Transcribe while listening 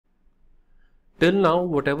Till now,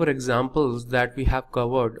 whatever examples that we have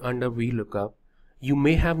covered under VLOOKUP, you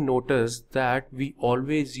may have noticed that we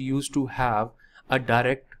always used to have a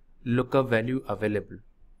direct lookup value available.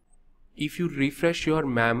 If you refresh your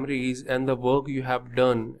memories and the work you have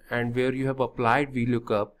done and where you have applied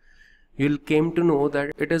VLOOKUP, you'll came to know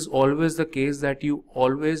that it is always the case that you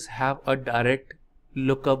always have a direct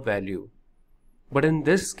lookup value. But in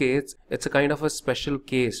this case, it's a kind of a special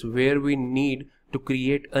case where we need to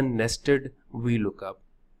create a nested VLOOKUP.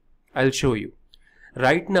 I'll show you.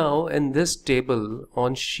 Right now in this table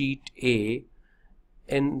on sheet A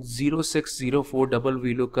in 0604 double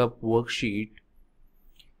VLOOKUP worksheet,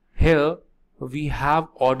 here we have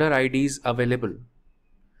order IDs available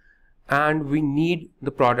and we need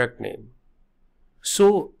the product name.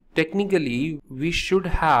 So technically we should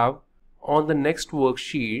have on the next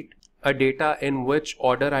worksheet a data in which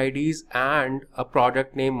order IDs and a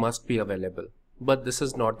product name must be available, but this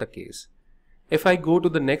is not the case. If I go to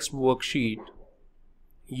the next worksheet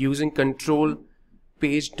using control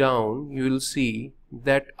page down, you will see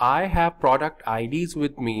that I have product IDs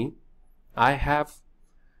with me, I have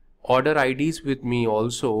order IDs with me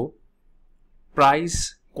also,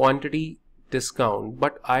 price, quantity, discount,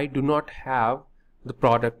 but I do not have the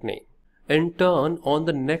product name. In turn, on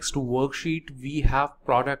the next worksheet we have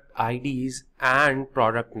product IDs and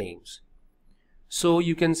product names. So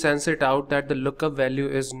you can sense it out that the lookup value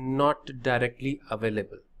is not directly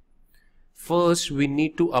available. First we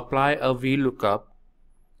need to apply a VLOOKUP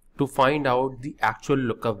to find out the actual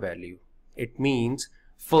lookup value. It means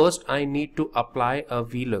first I need to apply a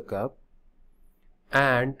VLOOKUP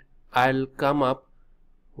and I'll come up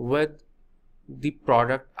with the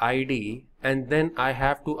product ID, and then I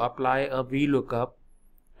have to apply a VLOOKUP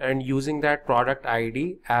and using that product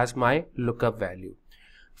ID as my lookup value.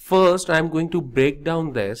 First I'm going to break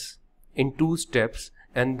down this in two steps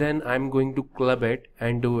and then I'm going to club it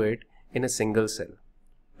and do it in a single cell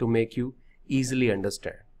to make you easily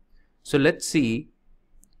understand. So let's see,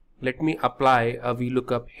 let me apply a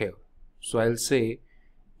VLOOKUP here. So I'll say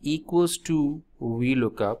equals to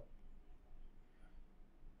VLOOKUP.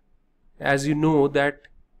 As you know that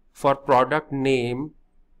for product name,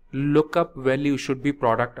 lookup value should be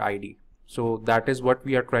product ID. So that is what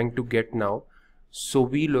we are trying to get now. So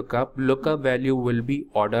VLOOKUP, lookup value will be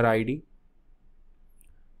order ID,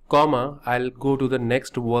 comma, I'll go to the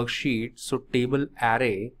next worksheet. So table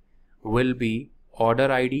array will be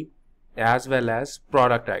order ID as well as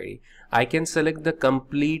product ID. I can select the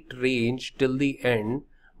complete range till the end,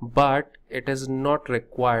 but it is not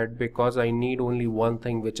required because I need only one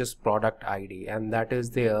thing, which is product ID, and that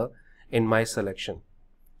is there in my selection.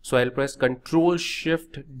 So I'll press Ctrl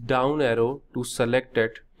Shift down arrow to select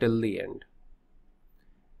it till the end.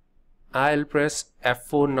 I'll press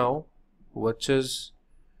F4 now, which is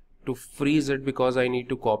to freeze it because I need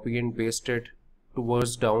to copy and paste it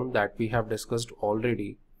towards down that we have discussed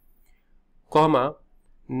already, comma,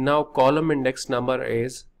 now column index number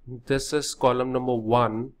is, this is column number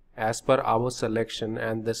 1 as per our selection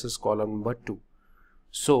and this is column number 2.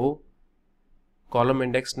 So column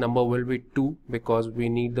index number will be 2 because we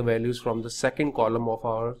need the values from the second column of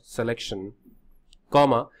our selection,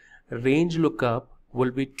 comma, range lookup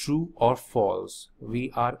will be true or false.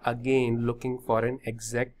 We are again looking for an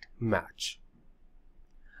exact match.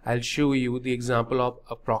 I'll show you the example of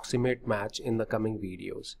approximate match in the coming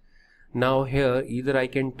videos. Now here either I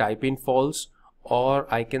can type in false or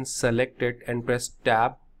I can select it and press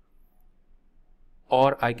tab,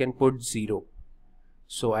 or I can put 0.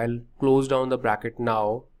 So I'll close down the bracket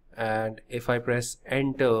now, and if I press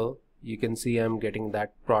enter, you can see I'm getting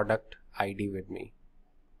that product ID with me.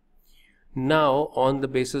 Now on the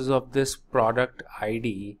basis of this product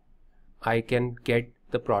ID, I can get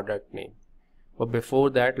the product name. But before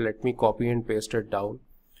that, let me copy and paste it down.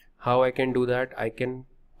 How I can do that? I can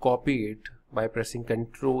copy it by pressing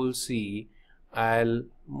Ctrl C. I'll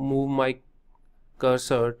move my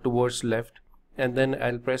cursor towards left and then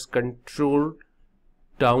I'll press Ctrl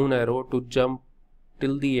down arrow to jump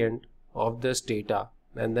till the end of this data,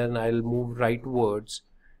 and then I'll move rightwards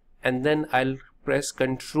and then I'll press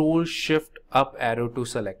Ctrl Shift up arrow to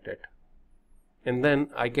select it, and then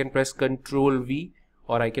I can press Ctrl V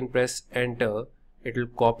or I can press enter. It will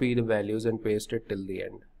copy the values and paste it till the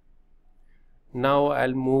end. Now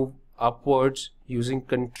I'll move upwards using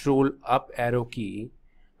Ctrl up arrow key,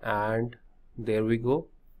 and there we go.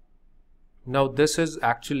 Now this is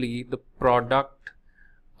actually the product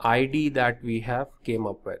ID that we have came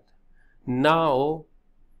up with. Now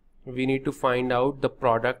we need to find out the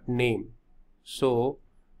product name. So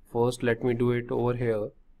first let me do it over here.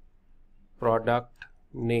 Product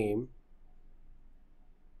name.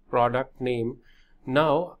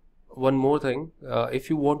 Now one more thing, if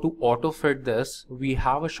you want to auto fit this, we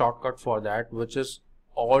have a shortcut for that, which is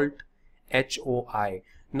Alt HOI.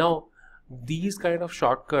 Now these kind of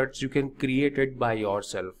shortcuts you can create it by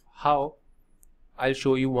yourself. How? I'll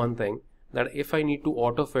show you one thing, that if I need to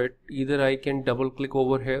auto fit, either I can double click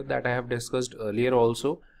over here that I have discussed earlier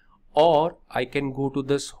also, or I can go to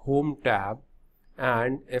this home tab,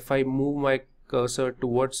 and if I move my cursor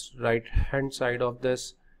towards right hand side of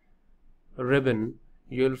this ribbon,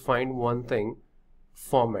 you'll find one thing,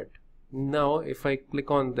 format. Now if I click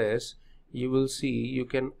on this, you will see you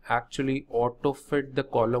can actually auto fit the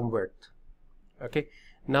column width. Okay,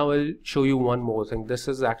 now I'll show you one more thing. This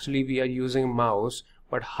is actually we are using mouse,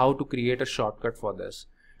 but how to create a shortcut for this.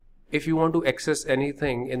 If you want to access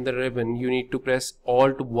anything in the ribbon, you need to press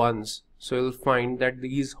Alt once. So you'll find that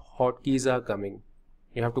these hotkeys are coming.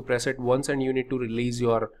 You have to press it once and you need to release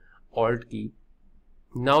your Alt key.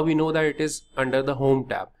 Now we know that it is under the home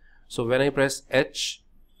tab. So when I press H,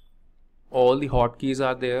 all the hotkeys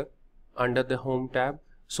are there under the home tab.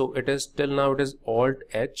 So it is till now it is Alt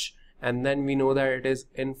H, and then we know that it is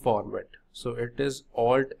in format. So it is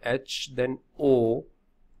Alt H, then O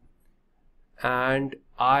and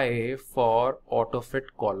I for auto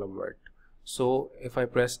fit column width. So if I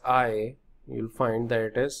press I, you'll find that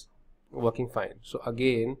it is working fine. So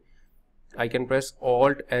again I can press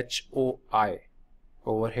Alt HOI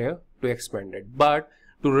over here to expand it, but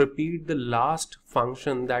to repeat the last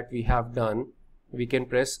function that we have done, we can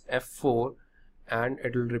press F4 and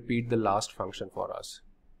it will repeat the last function for us,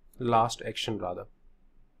 last action rather.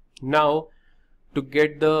 Now to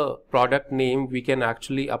get the product name, we can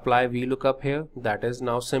actually apply Vlookup here. That is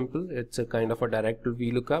now simple. It's a kind of a direct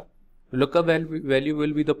Vlookup. Lookup value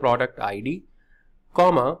will be the product ID,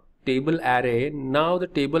 comma, table array. Now the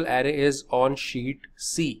table array is on sheet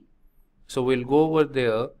C. So we'll go over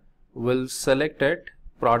there, we'll select it,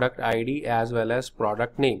 product ID as well as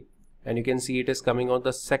product name. And you can see it is coming on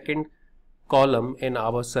the second column in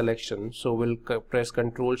our selection. So we'll press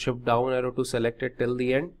Ctrl Shift down arrow to select it till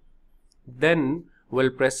the end. Then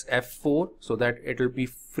we'll press F4 so that it will be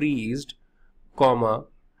freezed, comma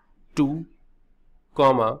 2,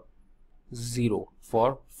 comma 0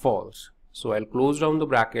 for false. So I'll close down the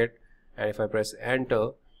bracket, and if I press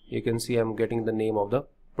enter, you can see I'm getting the name of the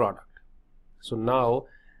product. So now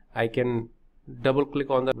I can double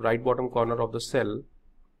click on the right bottom corner of the cell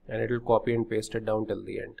and it will copy and paste it down till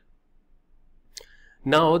the end.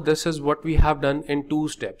 Now this is what we have done in 2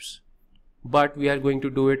 steps, but we are going to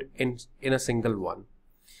do it in a single one.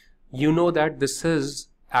 You know that this is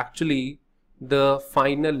actually the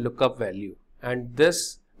final lookup value, and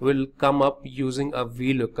this will come up using a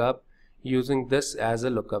Vlookup, using this as a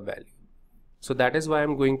lookup value. So that is why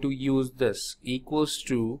I'm going to use this equals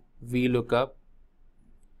to Vlookup.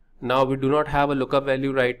 Now we do not have a lookup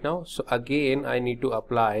value right now, so again I need to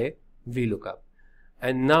apply Vlookup,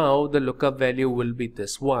 and now the lookup value will be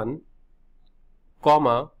this one,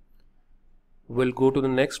 comma, we'll go to the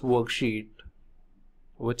next worksheet,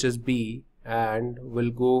 which is B, and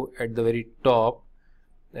we'll go at the very top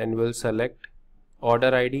and we'll select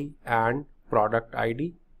order ID and product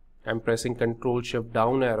ID. I'm pressing Ctrl Shift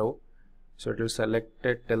down arrow, so it will select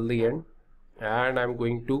it till the end, and I'm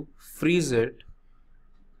going to freeze it,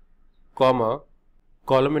 comma,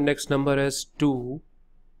 column index number is 2,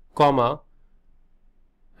 comma,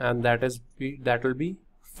 and that will be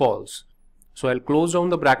false. So I'll close down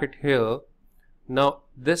the bracket here. Now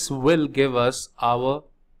this will give us our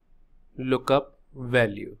lookup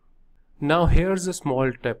value. Now here's a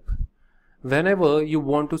small tip. Whenever you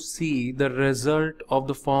want to see the result of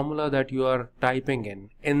the formula that you are typing in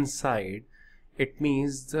inside, it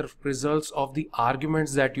means the results of the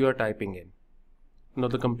arguments that you are typing in.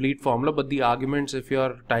 Not the complete formula, but the arguments if you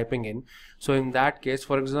are typing in. So in that case,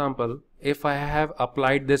 for example, if I have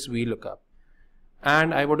applied this Vlookup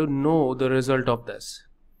and I want to know the result of this,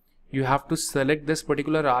 you have to select this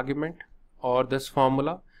particular argument or this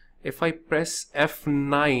formula. If I press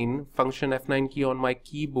F9, function F9 key on my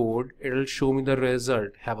keyboard, it will show me the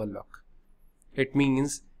result. Have a look. It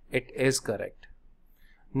means it is correct.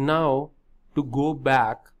 Now to go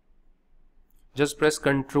back, just press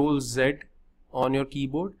Ctrl Z on your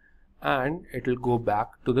keyboard and it will go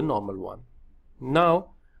back to the normal one.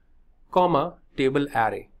 Now, comma, table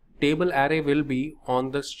array. Table array will be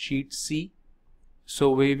on the sheet C.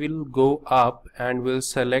 So we will go up and we'll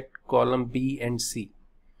select column B and C.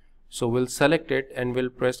 So we'll select it and we'll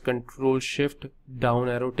press Ctrl Shift down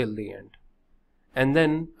arrow till the end. And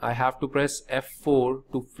then I have to press F4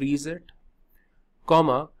 to freeze it,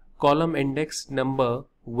 comma, column index number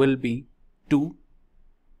will be 2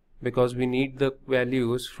 because we need the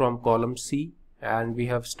values from column C and we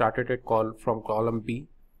have started it from column B,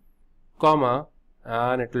 comma,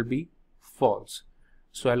 and it will be false.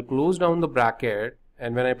 So I'll close down the bracket,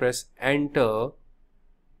 and when I press enter,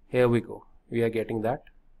 here we go, we are getting that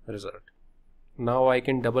result. Now I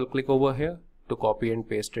can double click over here to copy and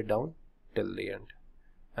paste it down till the end,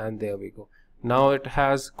 and there we go. Now it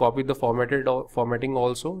has copied the formatting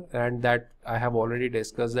also, and that I have already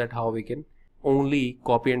discussed that how we can only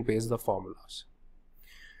copy and paste the formulas.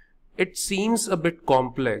 It seems a bit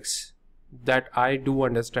complex, that I do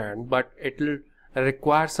understand, but it will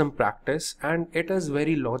require some practice, and it is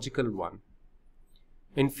very logical one.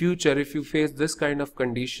 In future, if you face this kind of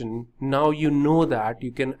condition, now you know that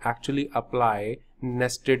you can actually apply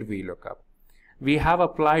nested VLOOKUP. We have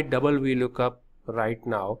applied double VLOOKUP right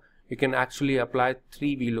now. You can actually apply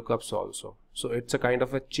 3 VLOOKUPs also. So it's a kind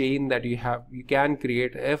of a chain that you can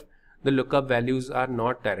create if the lookup values are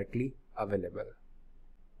not directly available.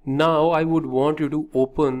 Now I would want you to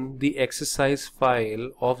open the exercise file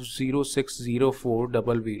of 0604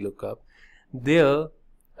 double VLOOKUP. There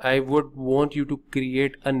I would want you to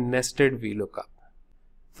create a nested VLOOKUP.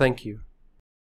 Thank you.